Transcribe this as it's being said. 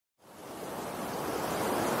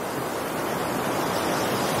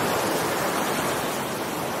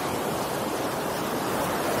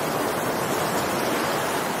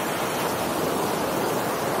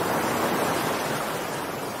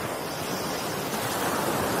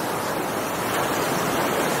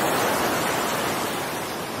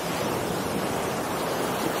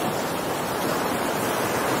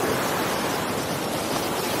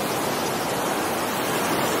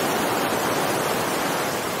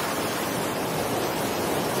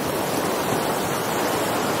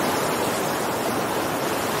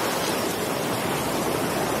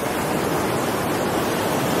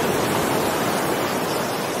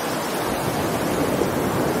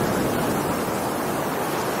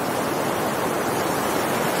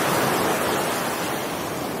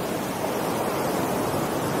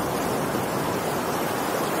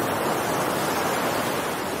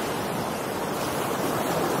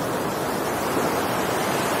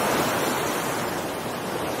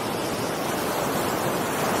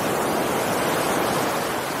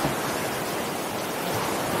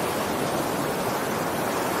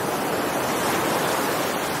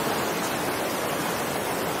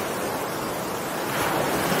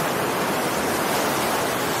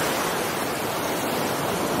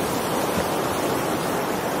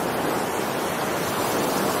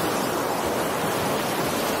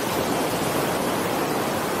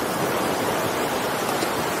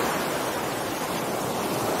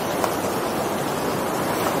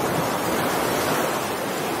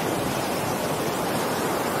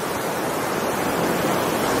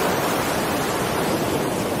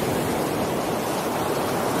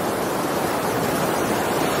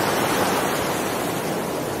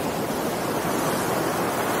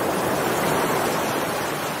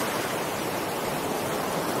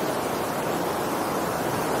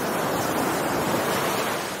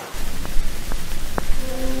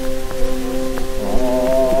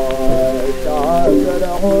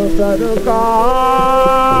रहो सरकार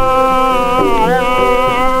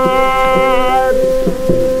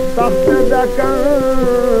तख्त दकन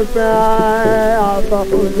पे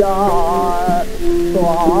आसफ जाए तो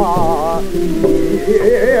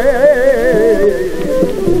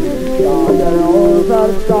रहो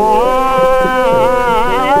सरकार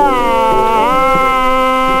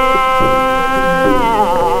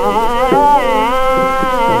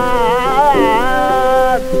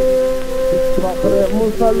फख्र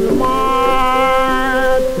मुसलमान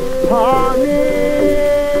हामी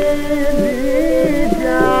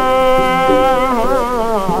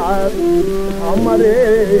हमारे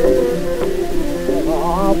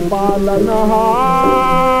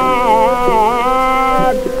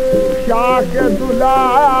पालनहार शाक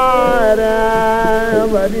दुलार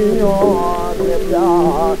वरियों के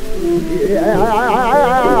प्यार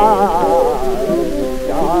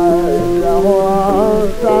रहो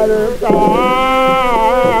सरकार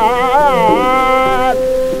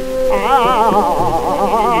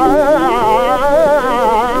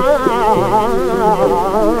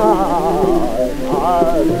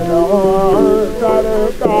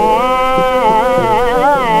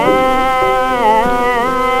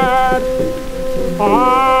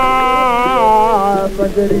सरकार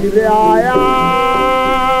सगरी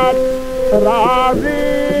रियायत राजी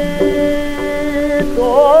तो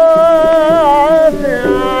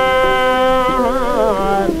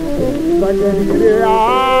सगरी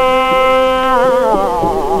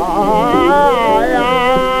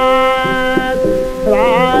रियायत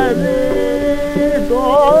राजी तो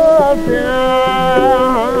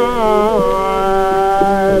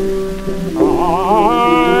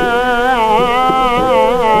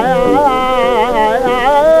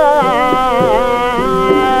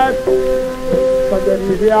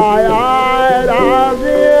आया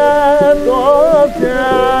राजी तो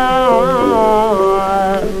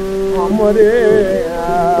हमरे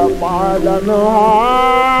पालनहार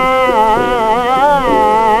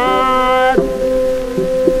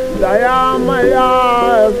दया मया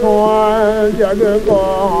सो जग को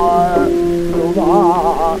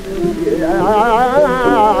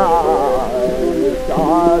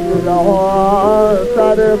चाँद रहो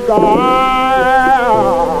सरकार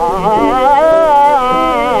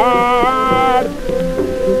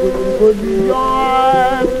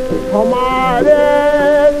हमारे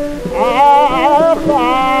आका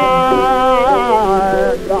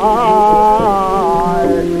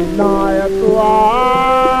इनायत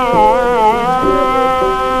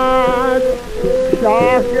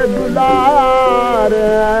शाह के दुलार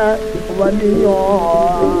वलियों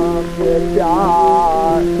के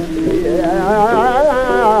प्यार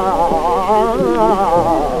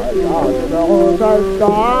याद रहो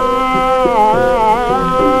सरकार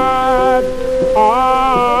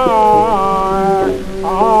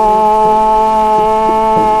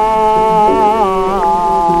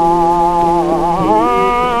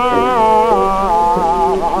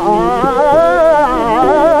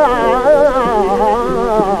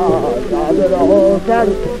याद रहो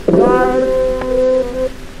सरकार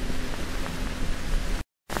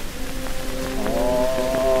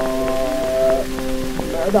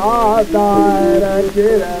दातार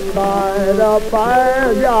किरतार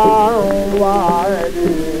पर जाऊं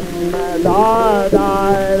वारी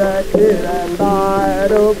दातार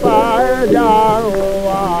किरतार पर जाऊं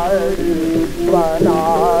वारी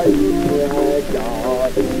बनाई है क्या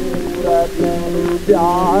सूरत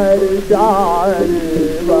प्यार प्यार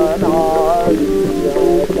बनाई है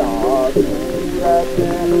क्या सूरत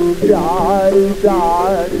प्यार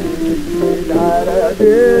प्यार इधर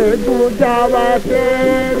देखूं जब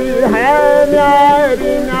तेरी है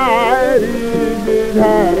न्यारी नारी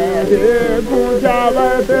जिधर देखूं जब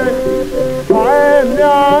तेरी है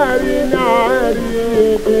न्यारी नारी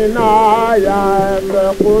इनायत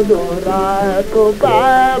कुदरत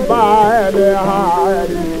बाल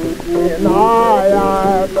हारी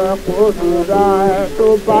इनायत कुदरत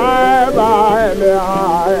बाल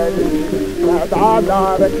हारी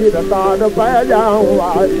दादार गिरतार पै जाऊं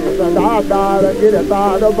वारी दादार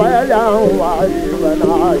गिरतार पै जाऊं वारी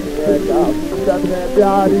बनाई है क्या सूरत में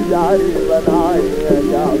प्यारी जारी बनाई है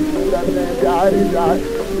क्या सूरत में प्यारी जारी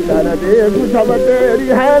जिधर देखूं सब तेरी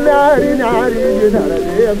है न्यारी नारी जिधर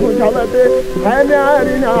देखूं सब तेरी है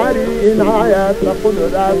न्यारी नारी इनायत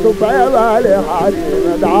कुदरत पै वाले हारी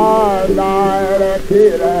दादार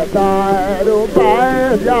गिरतार पै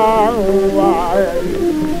जाऊं वारी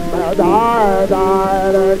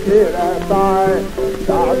दादार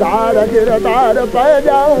गिरतार पै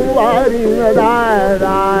जाऊं वारी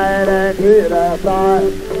दादार गिरतार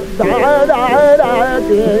दादार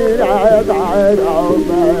गिरतार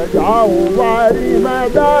पै जाऊं वारी मैं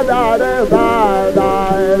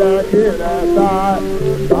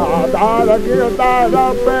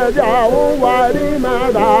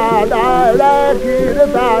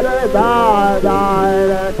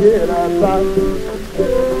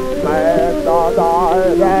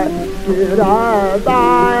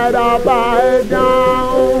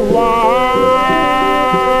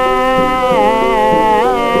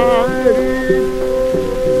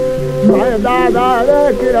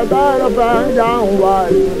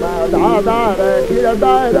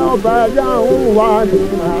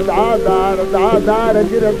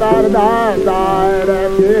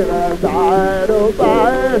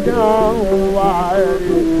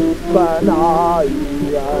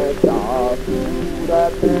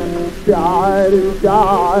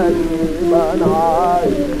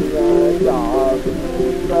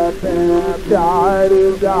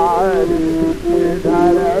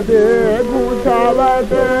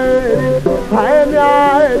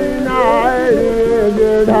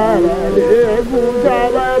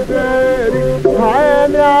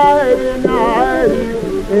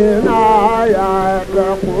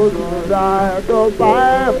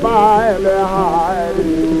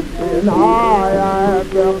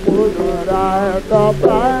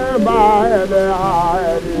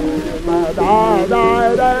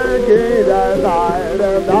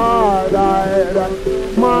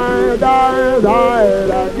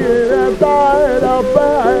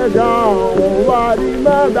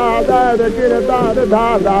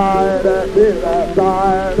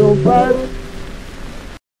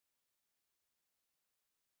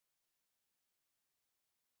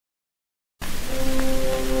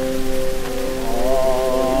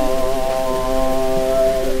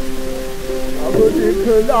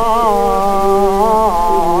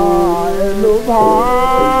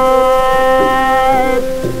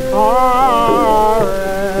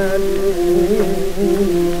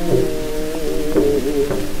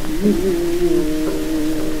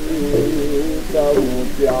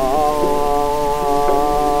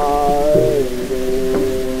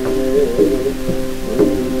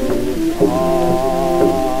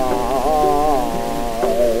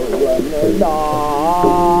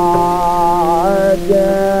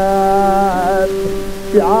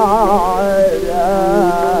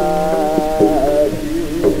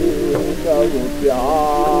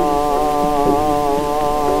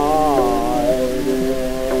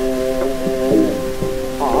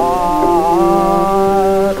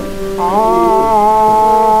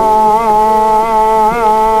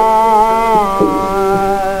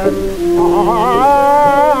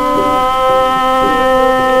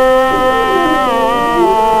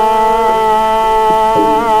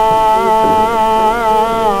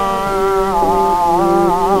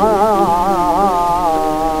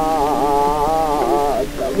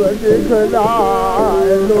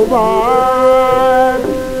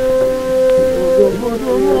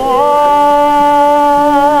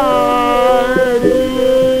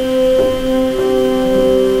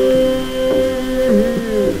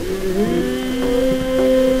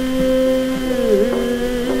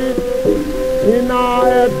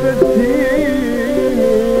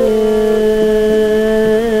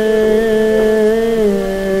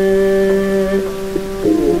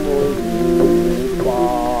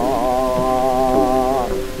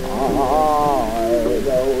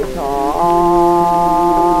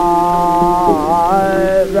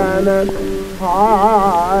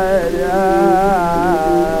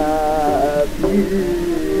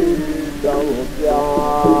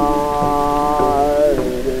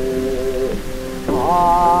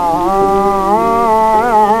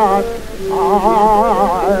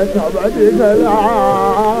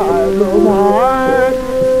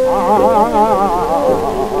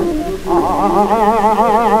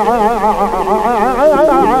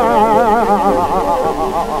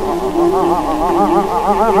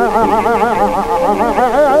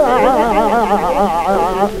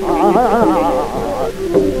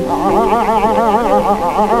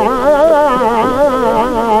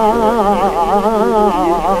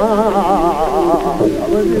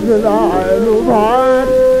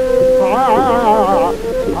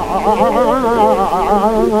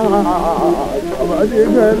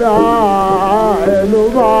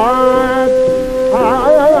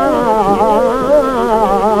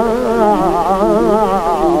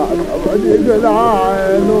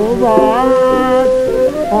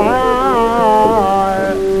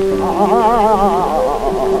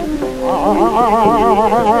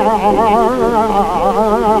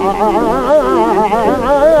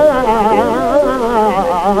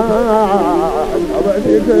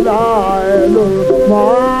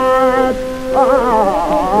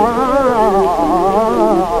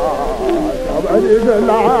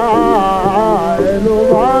लाए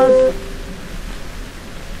नुभात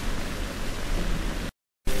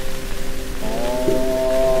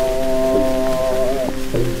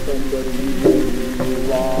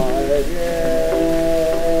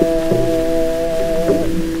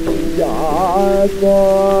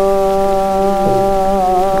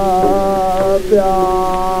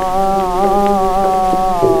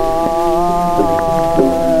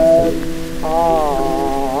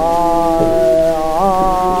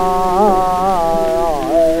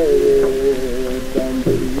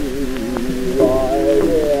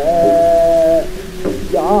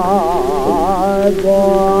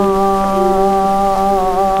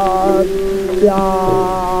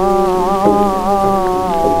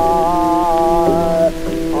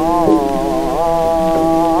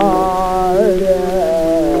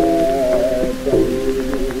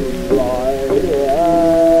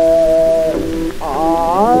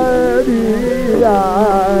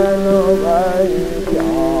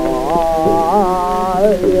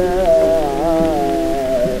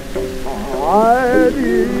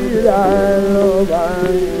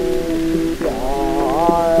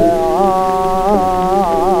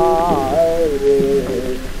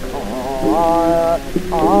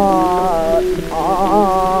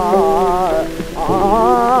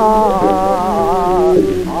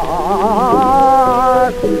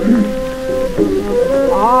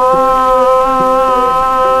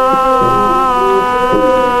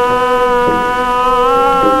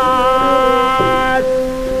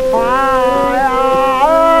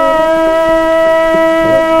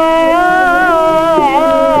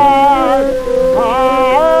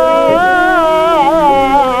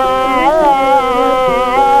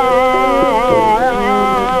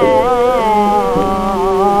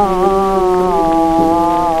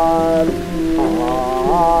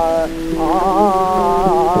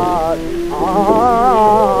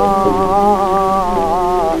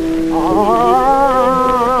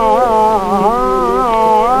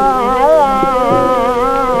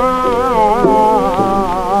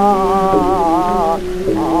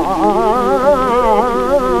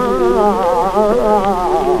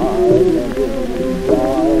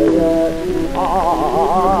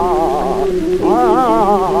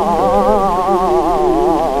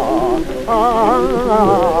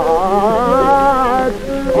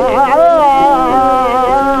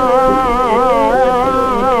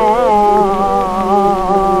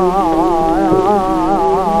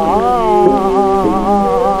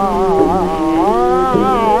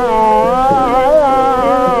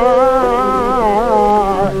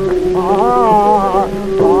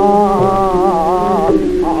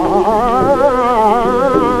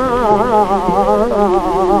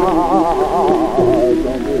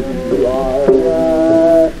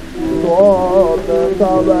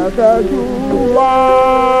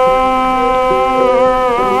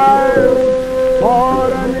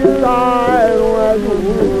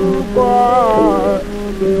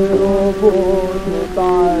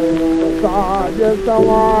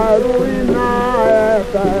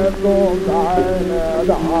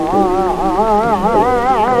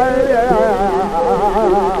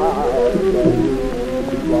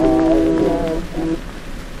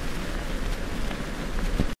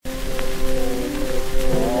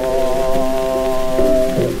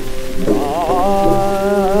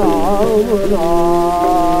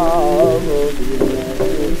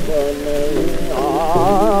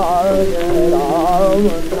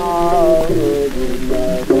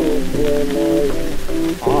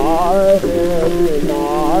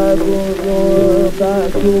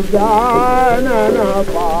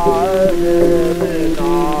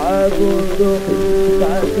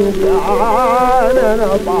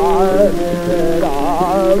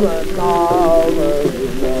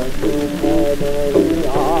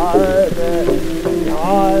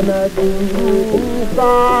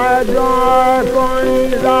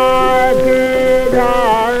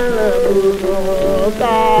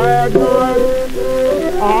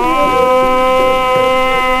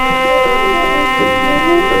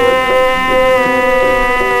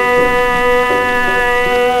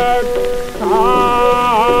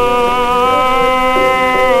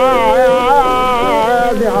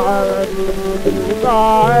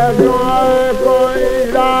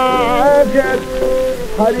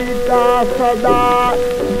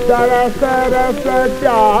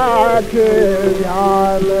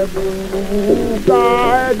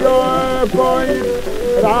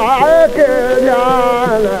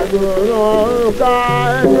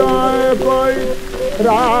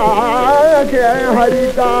के हरि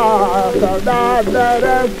का सदा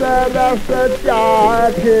दरस रस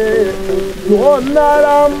चाखे जो नर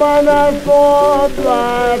मन को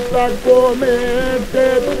द्वैत को मेटे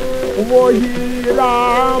वही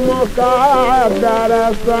राम का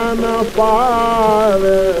दर्शन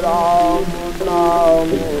पावे राम नाम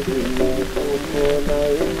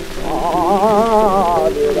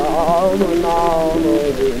राम नाम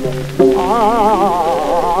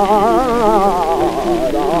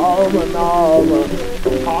राम नाम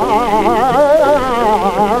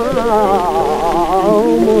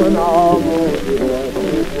राम नाम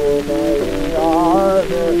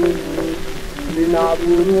बिना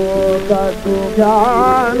गुरु का तू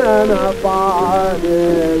ज्ञान न पावे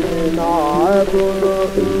बिना गुरु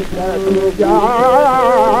का तू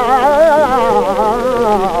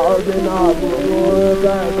बिना गुरु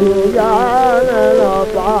का तू ज्ञान न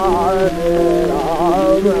पावे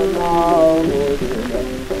राम नाम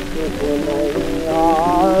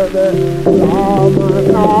राम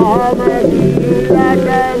नाम कीरत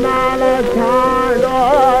नाल छाड़ो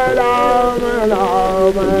राम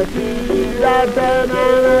नाम कीरत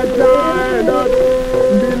नाल छाड़ो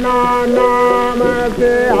बिना नाम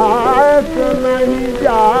के आस नहीं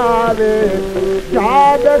जावे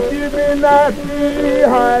साधकी बिनती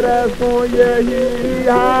हर सो यही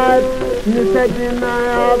हाथ नित दिन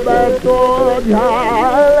अब तो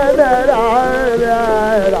ध्यान धरा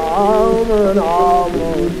राम नाम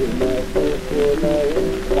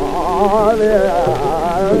पावे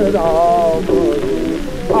राम राम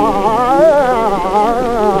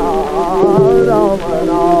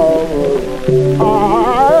नाम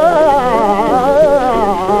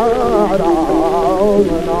राम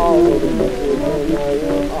नाम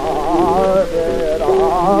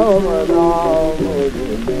राम नाम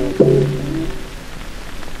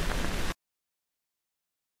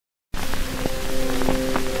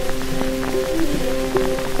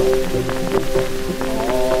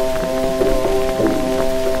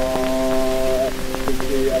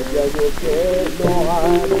जग के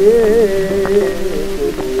दोहारे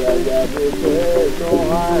जग के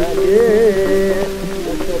दोहारे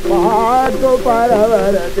उस पाक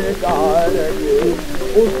परवर दिगार के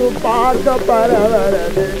उस पाक परवर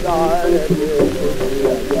दिगार के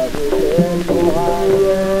जग के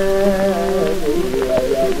दोहारे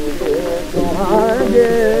जग के दोहारे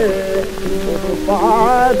उस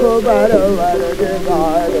पाक परवर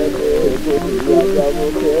दिगार के जग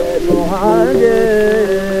के दोहारे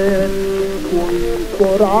को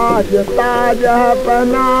राज ताज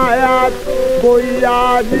पहनाया कोई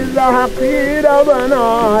आज हकीर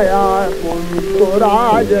बनाया कोई को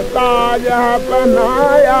राज ताज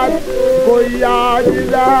पहनाया कोई आज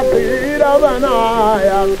हकीर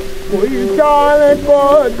बनाया कोई चाल को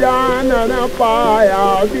जान न पाया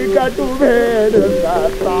विकट भेद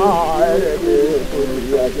सतार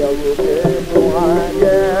जब के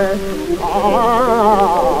दुआगे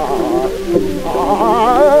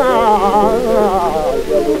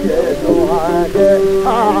जब के दुआगे जब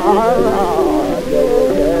के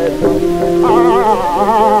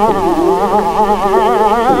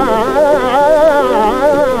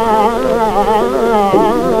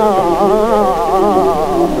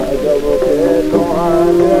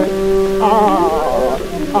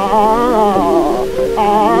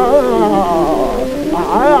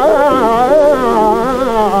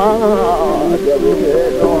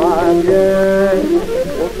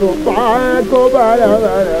को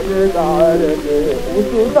बरबर बिगाड़ के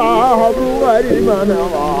उस साहब वरी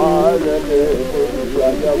बनवाज के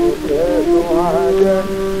जब के तुम्हारे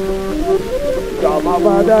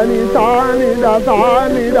बदनी सानी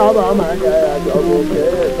दानी दबा मगया जब के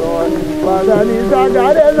बदनी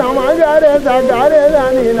सगरे समगरे सगरे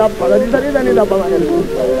दानी न पदनी सरी दानी दबा मगया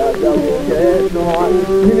जब के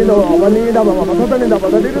निनी दो वनी दबा मसनी दबा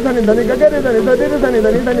दनी दनी दनी गगरे दनी दनी दनी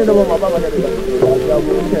दनी दनी दबा बाबा मगया जब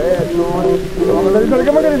के बदनी सरी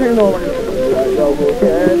के मगरे सिंह दो जब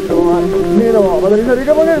के नीनो बदनी सरी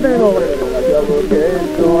के मगरे सिंह दो जब के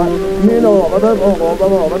नीनो बदनी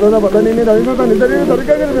बदनी नी दनी दनी दनी सरी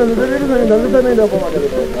के दनी दनी दनी दनी दनी दबा मगया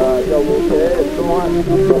जब के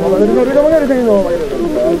बदनी सरी के मगरे सिंह दो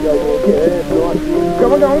जब के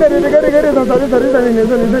कम कम करे करे करे सरी सरी दनी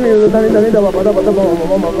दनी दनी दनी दनी दबा बदा बदा बाबा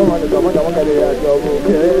बाबा बाबा करे जब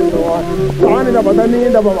के सानी दबा दनी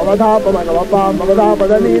दबा बाबा था बाबा बाबा दा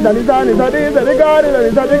बदनी दनी सानी सरी सरी गारी दनी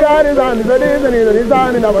सरी गारी सानी सरी दनी दनी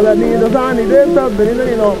सानी दबा दनी सानी दे सब दनी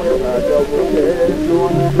दनी नो जब के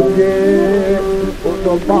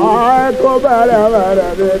तो पाए तो बराबर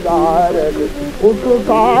बेदार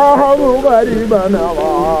उसका हम गरीब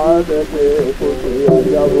नवाज के कुछ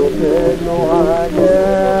अजब के नुहाने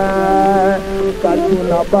कछु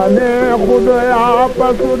न बने खुद आप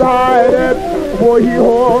सुधारे वही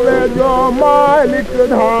होवे जो मालिक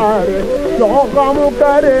धारे जो कम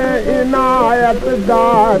करे इनायत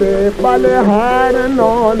दारे बलहार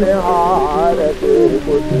नौनिहार के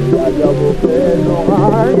कुछ अजब के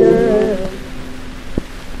नुहाने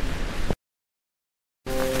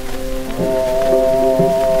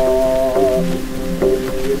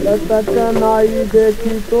तकनाई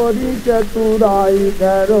देखी तोरी चतुराई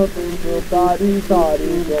धैरो तुझो कारी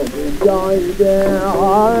कारी गोभी जाई दे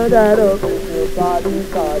धैरो तुझो कारी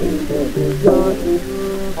कारी गोभी जाई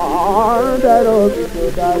धैरो तुझो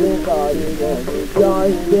कारी कारी गोभी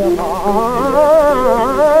जाई दे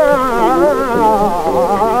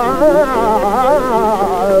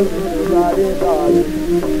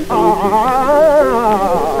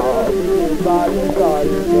कारी कारी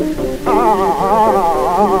कारी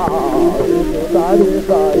कारी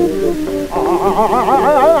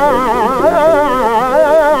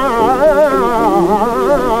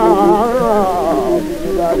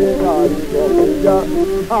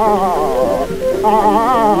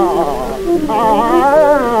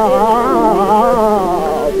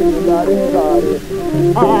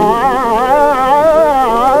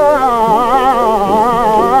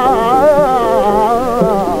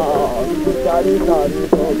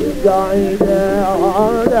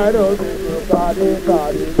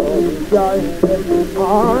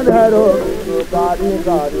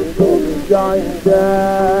कारी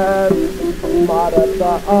कारी मारत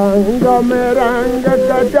अंग में रंग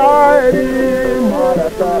कटारी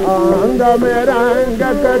मारत अंग में रंग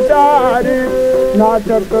कटारी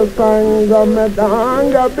नाचत संग में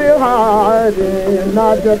दांग बिहारी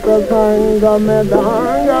नाचत संग में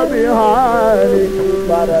दांग बिहारी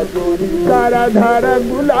पर दूरी कर धर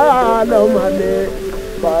गुलाल मले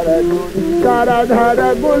पर कर धर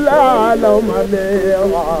गुलाल मले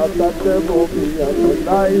हाथत गोपियन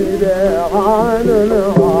लाई रे आनन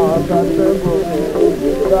हाथत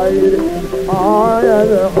गोपियन लाई रे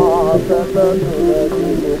आयल हाथत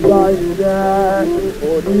नुगाई रे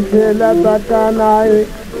ओरी खेल तकनाई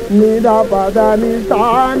नीरा पदा नि सा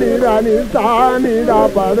नीरा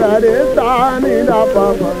पद रे सा नीरा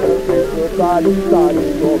पद काली काली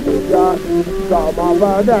गोपिया समा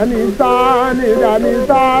पद नि सा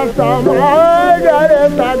समा गरे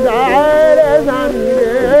सगारे सनी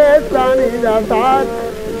रे सनी सा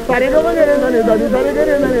सारे को मगरे सनी सारे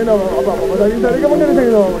करे नने नो बाबा सारे को मगरे सनी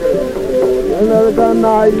नो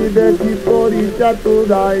कनाई देखी तोरी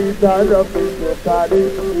चतुराई धर कारी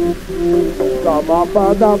समा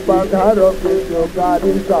पदा पधर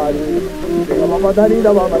कारी कारी समा पधरी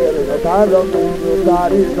दबा मगरे धर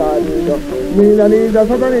कारी कारी नीलनी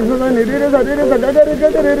दसदनी सुदनी रे सदरे सदरे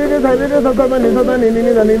गरे रे सदरे सदनी सदनी नी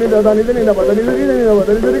नी नी ददानी नी बदली नी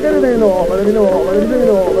बदली करे नो बदली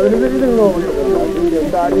नो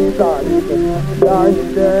कारी कारी कारी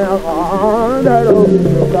दे धरो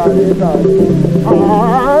कारी कारी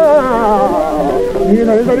ये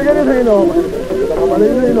नहीं सरी करे नहीं नो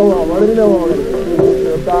बदली नो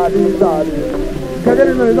कारी कारी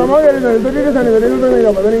खगरे नहीं समागरे नहीं तो के सने नहीं तो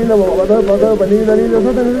नहीं बदली नो बदल बनी नहीं तो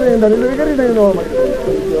नहीं करे नहीं नो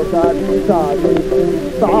कारी कारी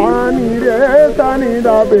सानी रे सानी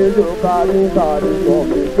दा पे जो कारी कारी को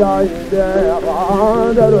जाई दे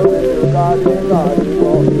आदर कारी कारी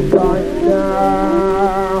को जाई दे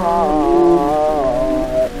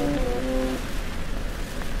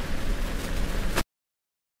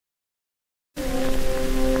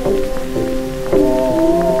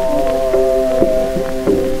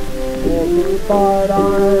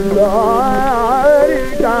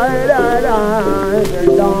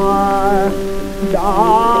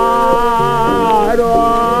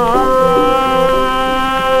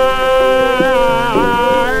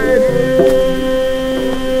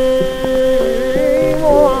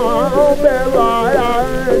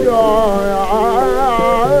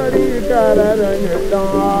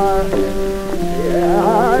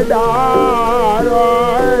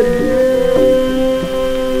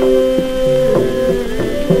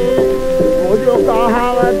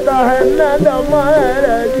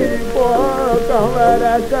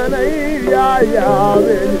कन्हैया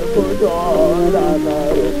यावेल को जोड़ा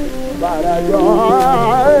करो बारा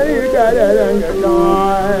जोई कर रंग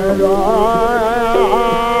जोड़ा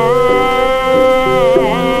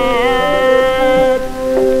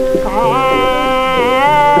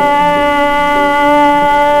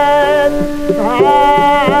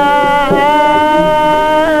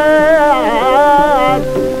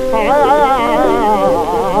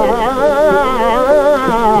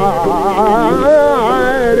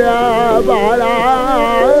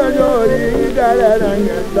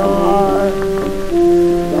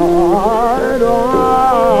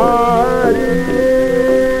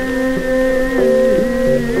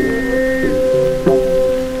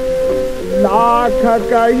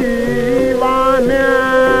कही वाने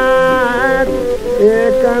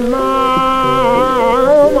एक नामानी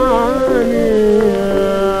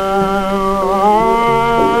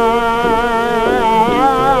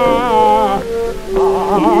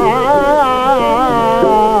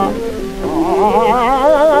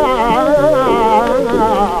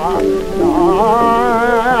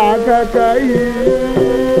कही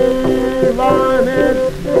वाने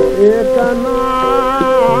एक नामानी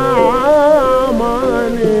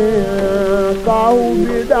काहू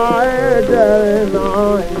विदाय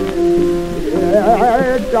डरनाई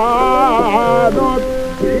चारों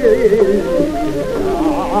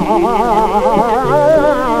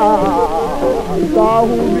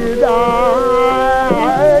काहू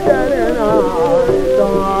विदाय डरनाई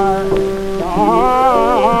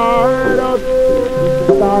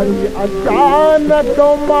तारी अचानक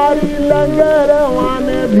तुम्हारी लंगर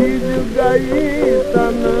वाने भीज गई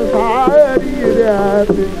संसारी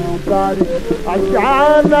रात तारी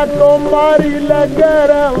अचानक तुम्हारी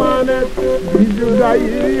लंगर वाने भीज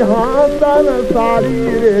गई हाँ संसारी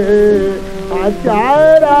रे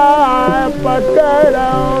अचारा पकड़ा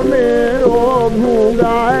मेरो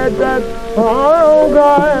भूंगा हाँ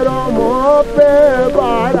घरों मोह पे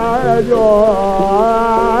बारा जो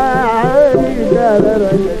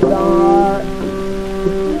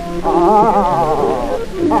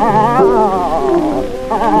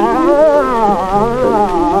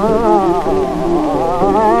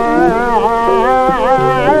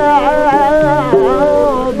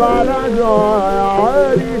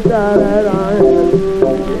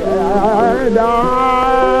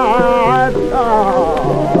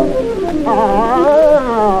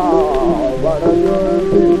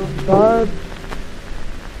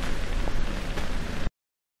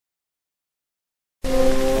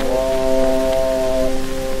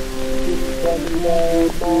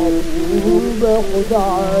खुदा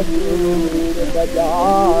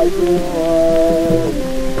बजायो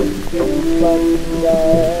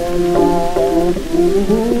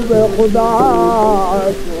खुदा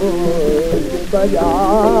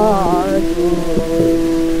बजायो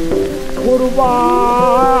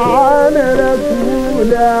कुर्बान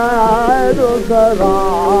रसूल बजायो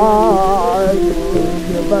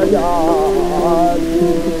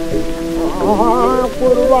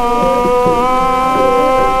कुर्बान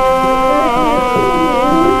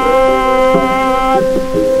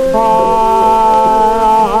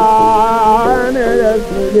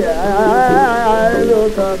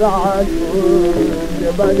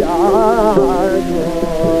बजायो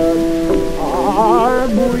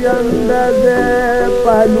बुयंद दे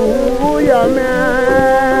पलूय में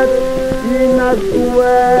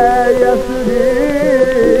नसुए यसरी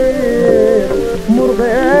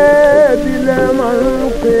मुर्गे दिल मन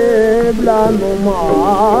के ब्लानुमार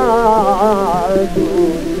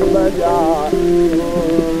बजायो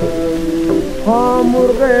हाँ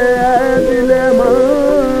मुर्गे दिल मन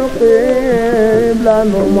के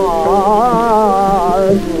ब्लानुमार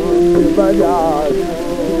बजायो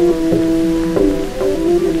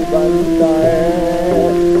बनता है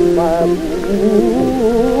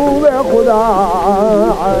महबूब खुदा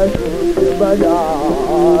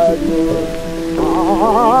बजायो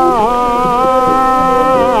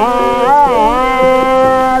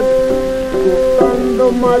कंद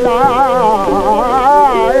मलाया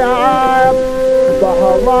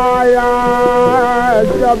बहवाया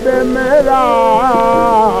जब मेरा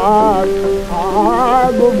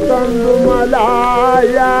गुप्तंद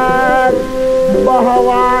मलाया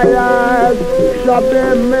बहवाया शब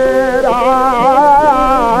मेरा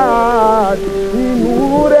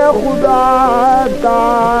नूर खुदा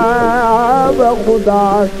ताब खुदा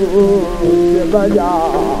को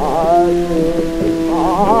बजायो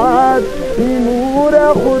नूर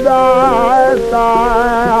खुदा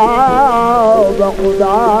ताब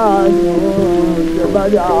खुदा को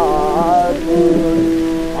बजायो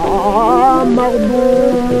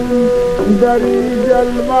मखदूम दरी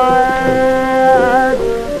जलवाए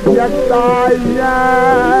यक्ताया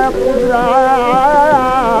कुदरत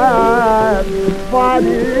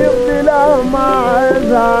फारिग दिल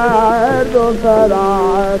मज़हर दो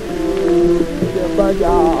सरात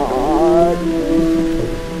बजायो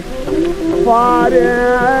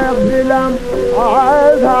फारिग दिल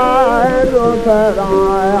मज़हर दो सरात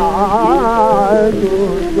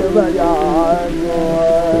बजायो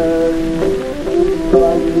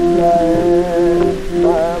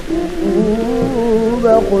महबूब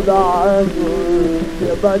खुदा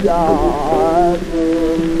से बजायो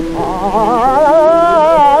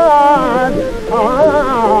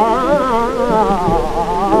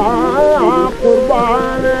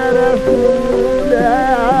कुर्बान रसूल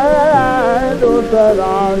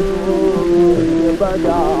तराजू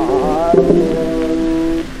बाजार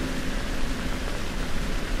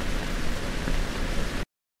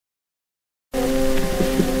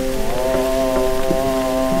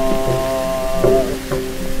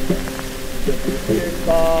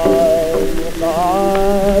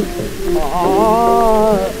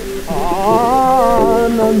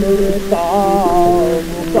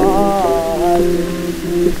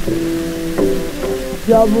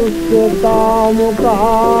जब उसके काम का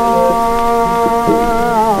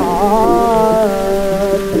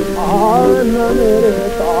मेरे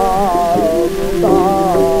काम का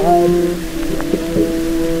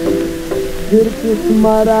फिर किस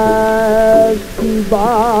मरज़ की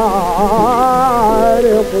बार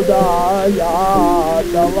खुदा या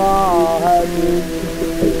दवा है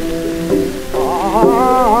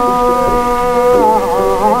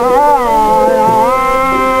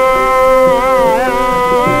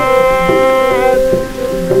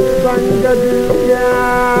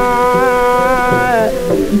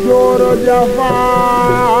जोर जफा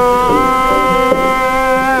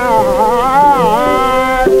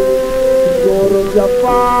जोर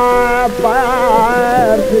जफा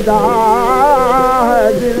पैर फिदा है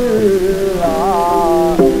दिल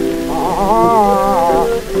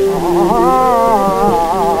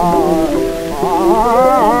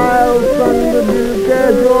संग दिल के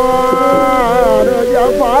जोर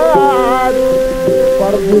जफा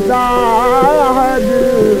पर फिदा है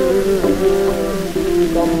दिल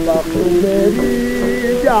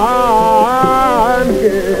मेरी जान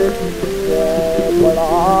के बड़ा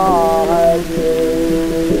है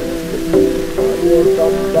ये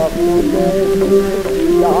कम मेरी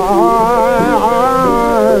जान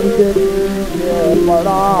के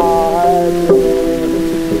बड़ा है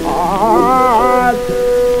आज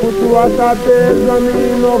कुछ वसत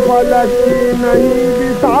ज़मीन व फलक की नहीं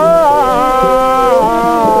बिता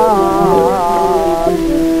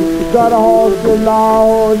कर हौसला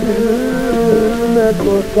हो दिल में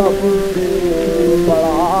तो सबसे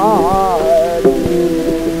बड़ा है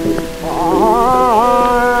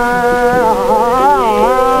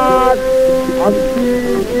हस्ती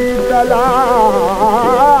की तलाश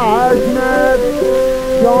में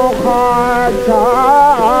क्यों खानी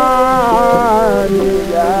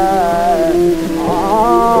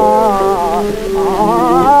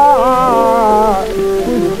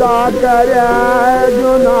कुत्ता करे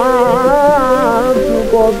जो नाम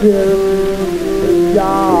को फिर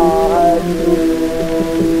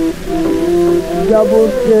जब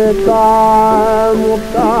उसके काम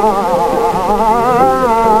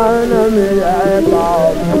मेरे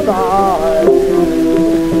काम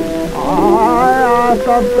आया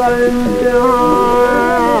सबका इम्तिहान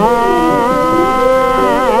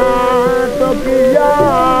तो किया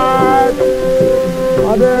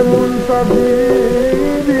अरे मुंसफी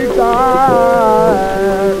का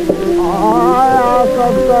आया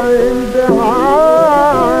सबका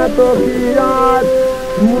इम्तिहान तो किया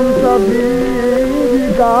मुंसफी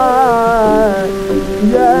का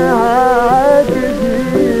यह है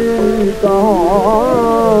किसी का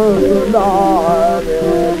हौसला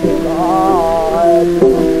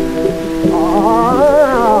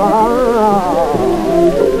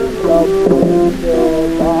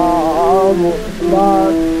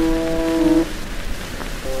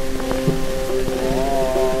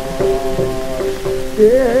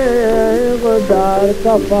दार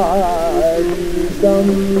कपारी दम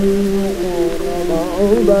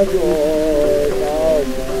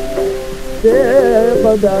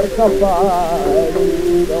बदर कपारी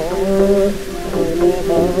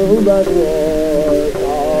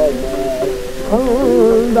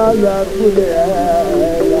नजर खुले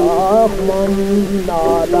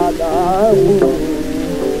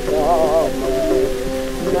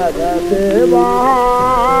नजर से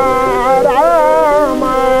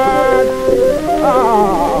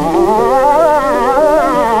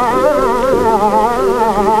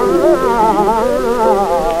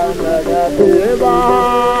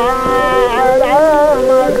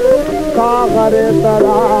सागरे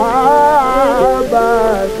तरा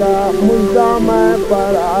बसा मुझा मैं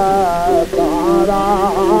परा तारा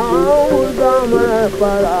मुझा मैं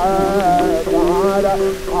परा तारा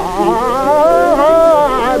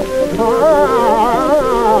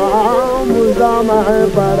मुझा मैं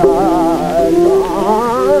परा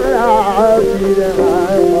तारा पीर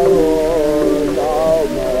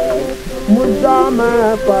मुझा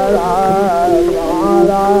मैं परा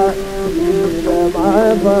तारा मैं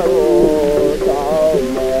भरोसा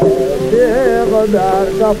बेगदर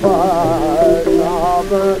कपार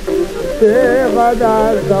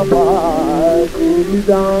बेगदर कपार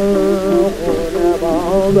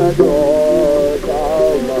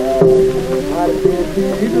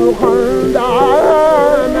جدید خندانش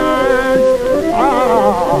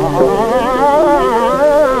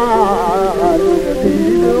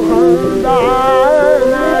جدید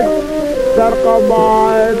خندانش در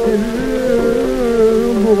قبائت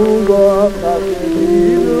البوغا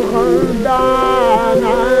جدید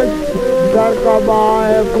خندانش در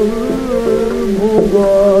قبائت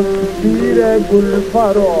البوغا پیر گل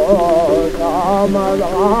فروز آمد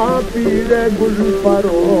پیر گل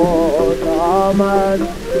فروز آمد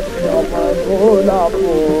شمع گولا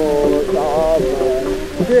پوز آمد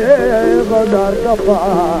شیخ در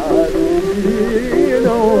کفارین و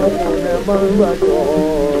خون من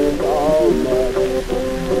بجوز آمد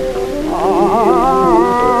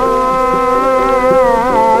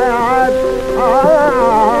آیت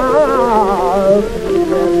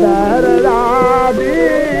در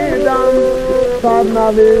رابیدم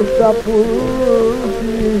سرنوشت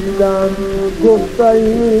پوشیدم گفته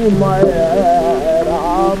ایمای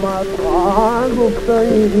رحمت خان گفته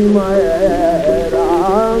ایمای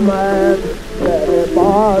رحمت در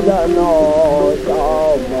باد نوش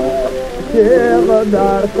آمد شیخ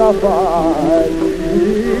در کفارین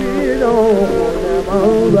و خون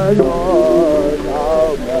من بجوز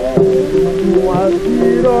آمد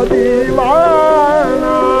مسیر و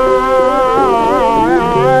دیوانه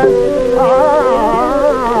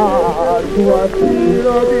وسیر و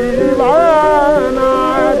دیوانت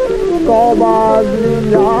تو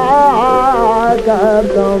بازیا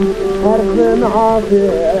کردم حرف نافی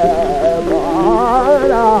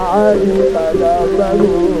مارا این قدم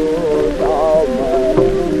بگوز آمد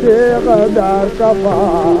شیخ در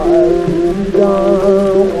کفایدم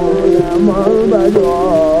خون من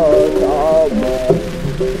بجوز آمد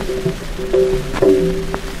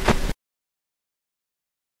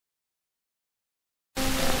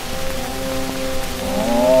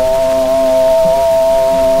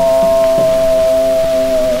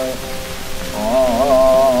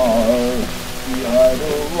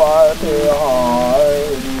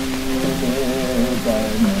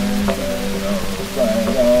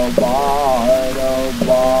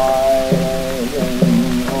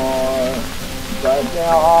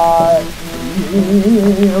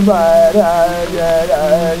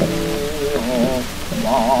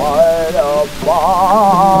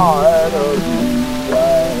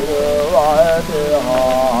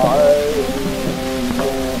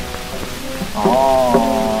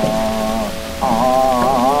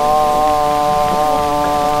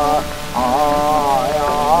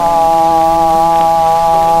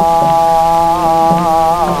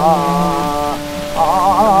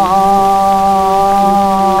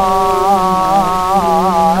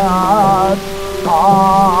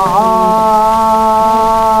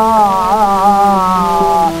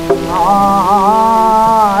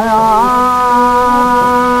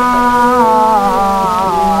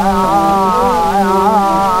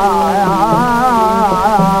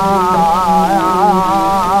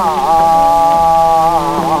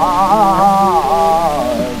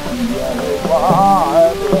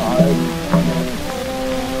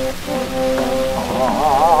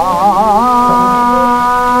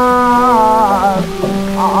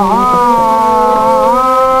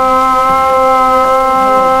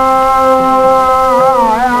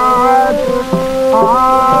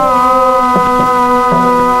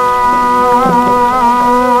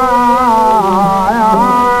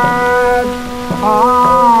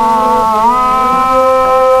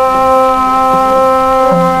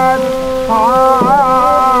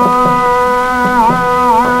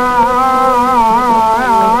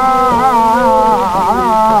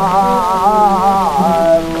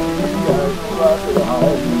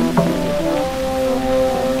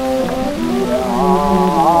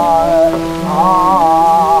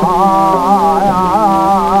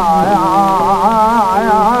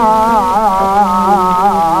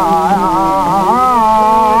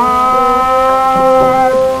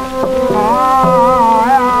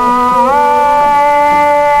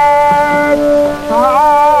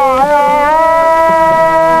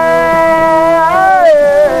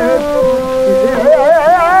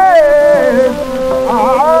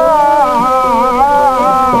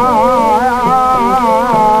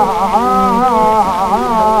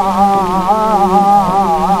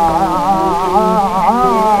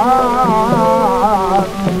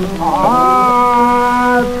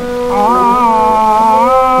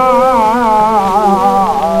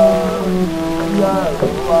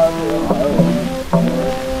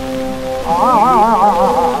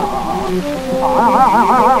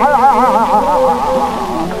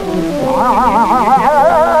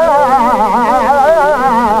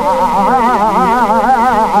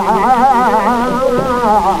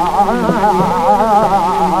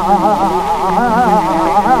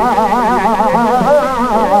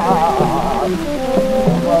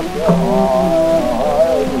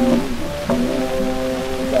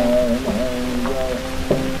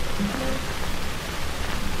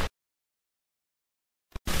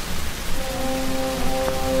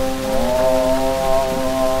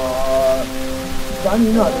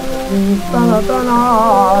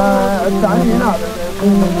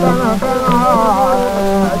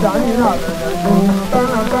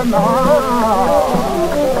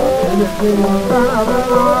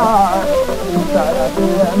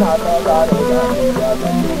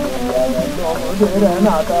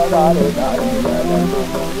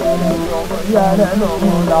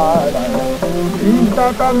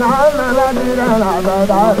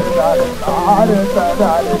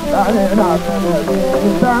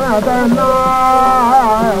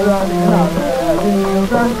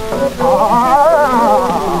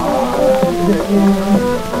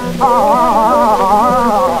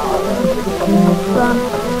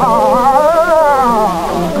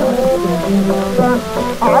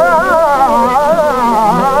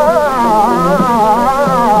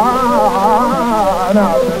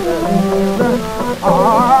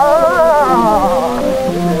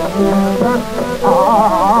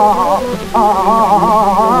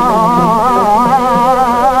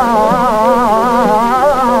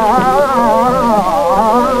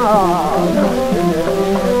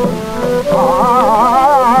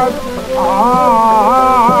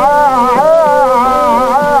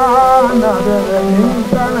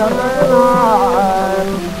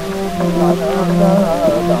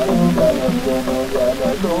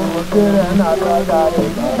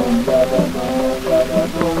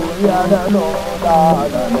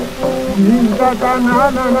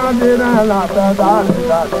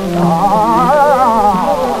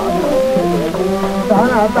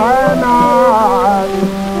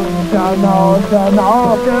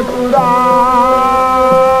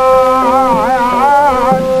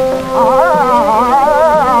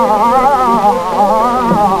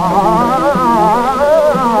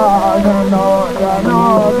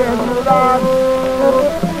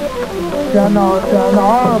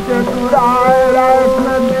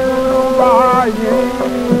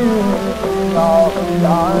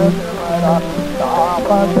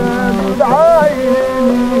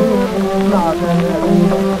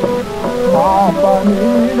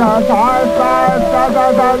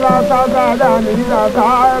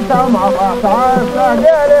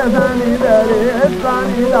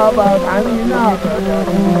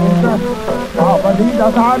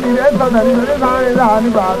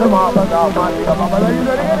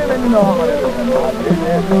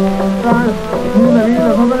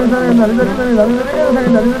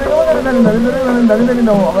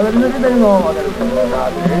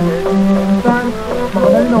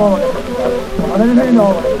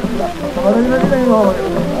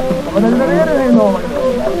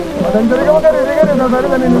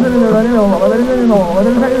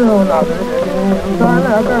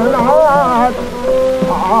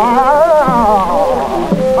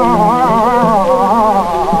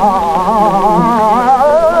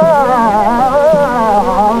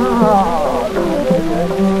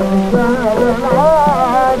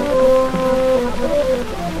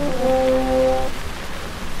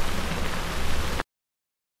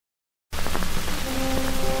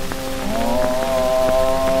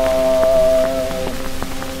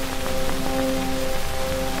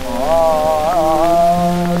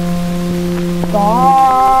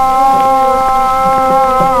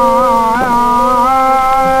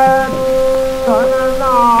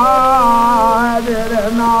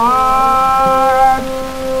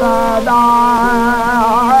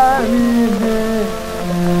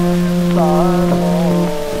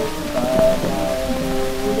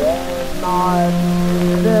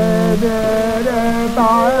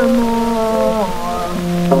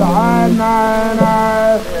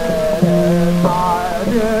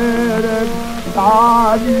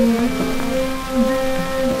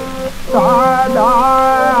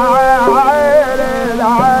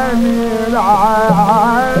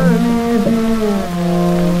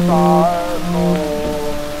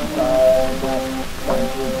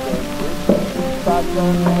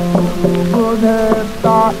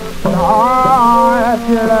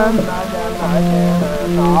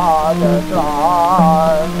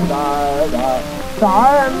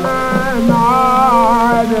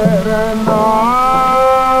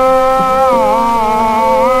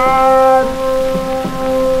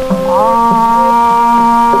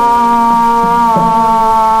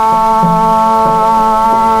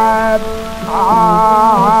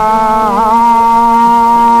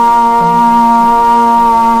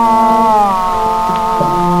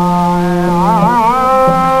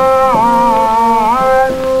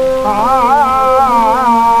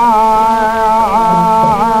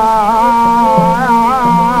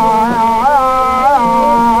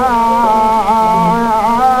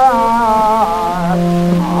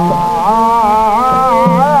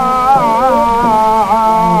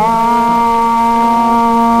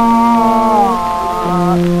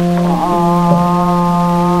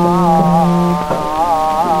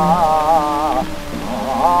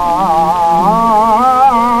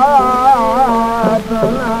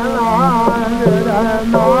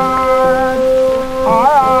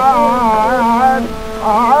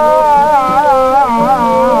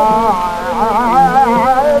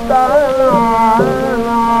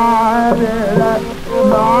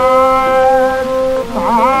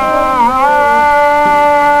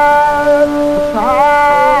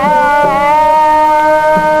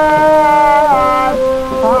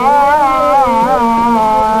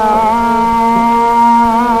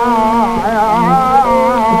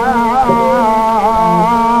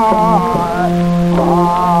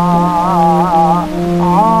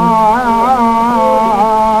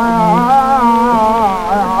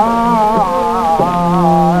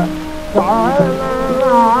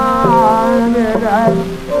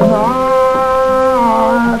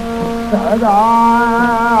सदा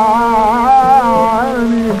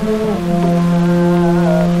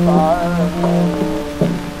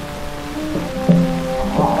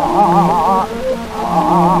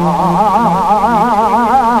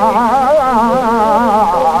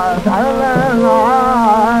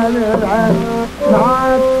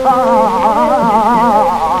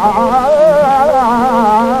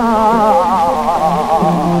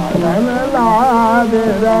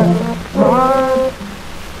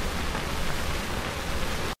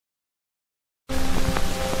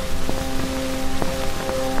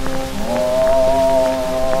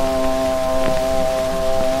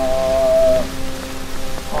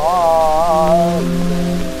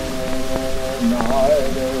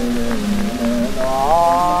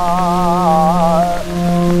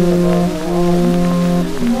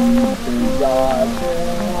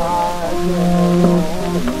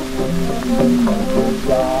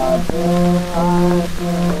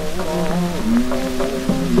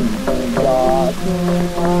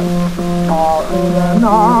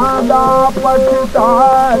नादा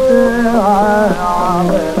पछताते हैं,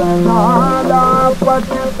 नादा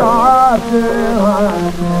पछताते हैं,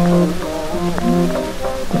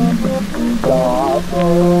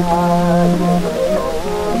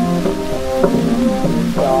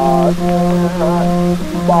 जाते हैं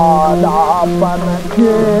बालापन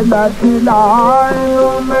खेल खिलाए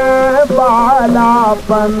में,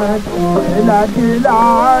 बालापन खेल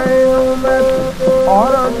खिलाए में,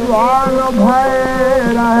 और स्वान भय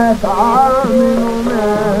रहता मीनू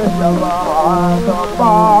में, जब हाथ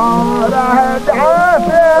पाँव रह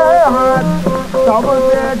जाते हैं, तब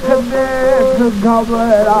देख देख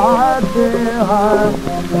घबराते हैं।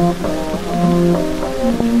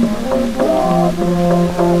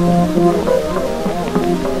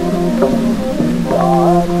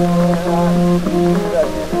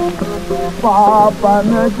 पापन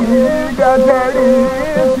की गठड़ी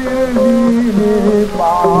सिरनी,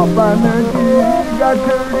 पापन की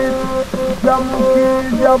गठड़ी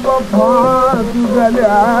चमकी जब फांस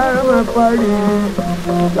गले में पड़ी,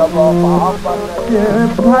 जब पापन के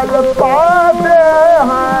फल पाते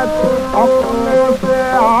हैं, अपने से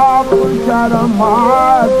आप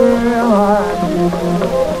शर्माते हैं।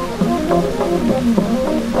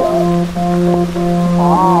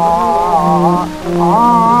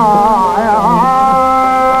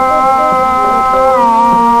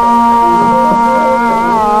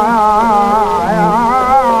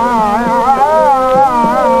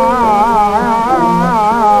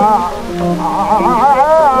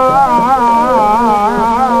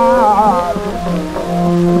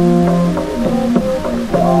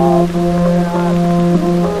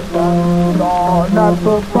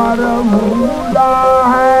 पर मूला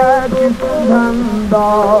है किस धन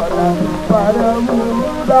दौलत पर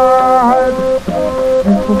मूला है,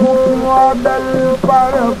 किस हुक्म दल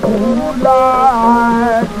पर फूला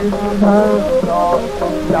है, किस धन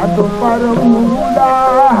दौलत पर मूला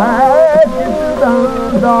है, किस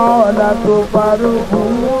धन दौलत पर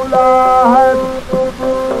फूला है,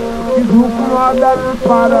 किस हुक्म दल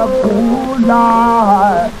पर फूला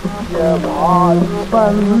है। ये भाई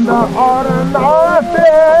बंद और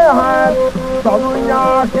नाते हैं, सब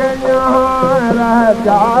यहाँ के यहाँ रह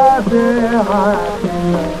जाते हैं।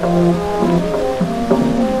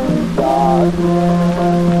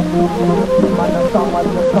 मन समझ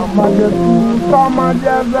समझ तू समझ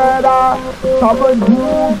जरा, सब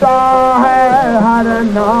झूठा है हर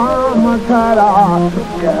नाम खरा,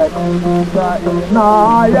 यह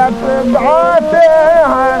इनायत गाते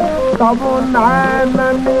हैं, सब नैन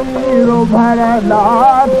नीर भर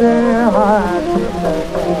लाते हैं,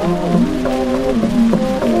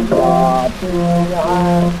 गाते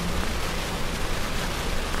हैं।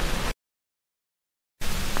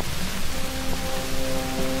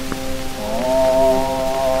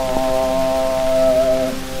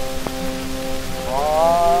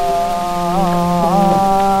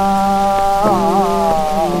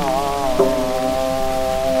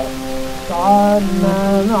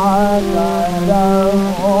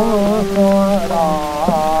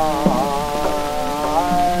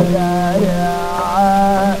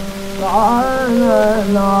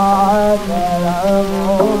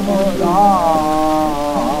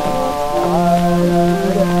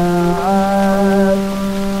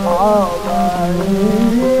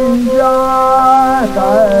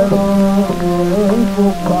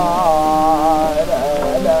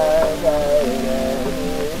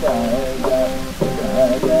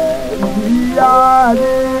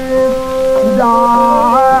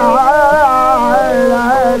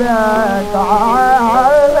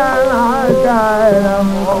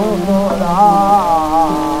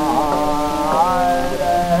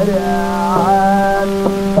 Yeah.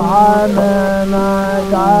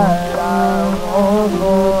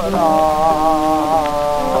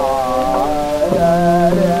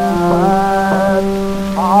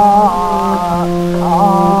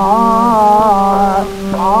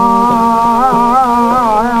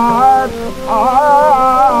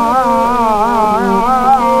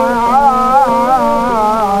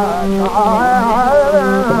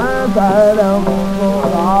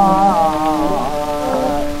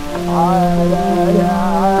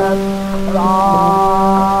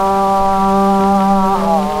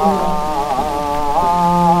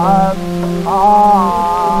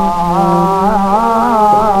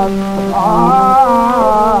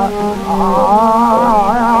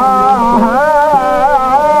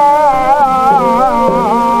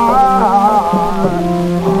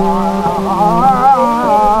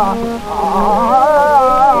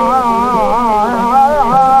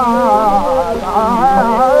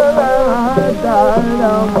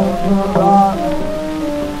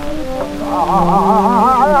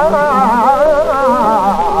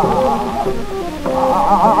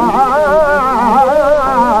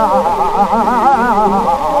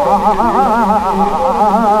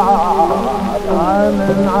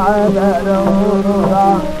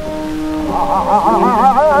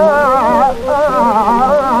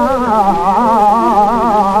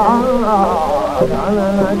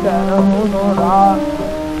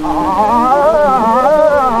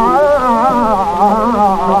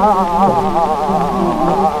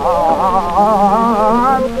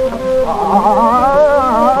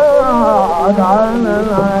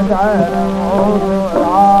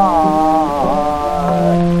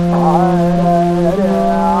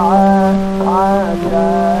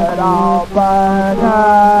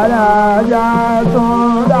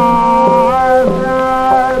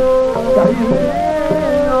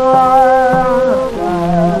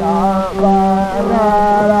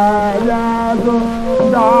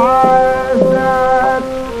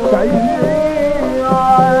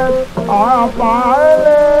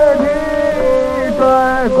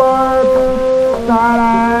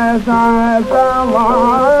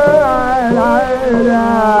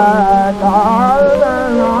 Sa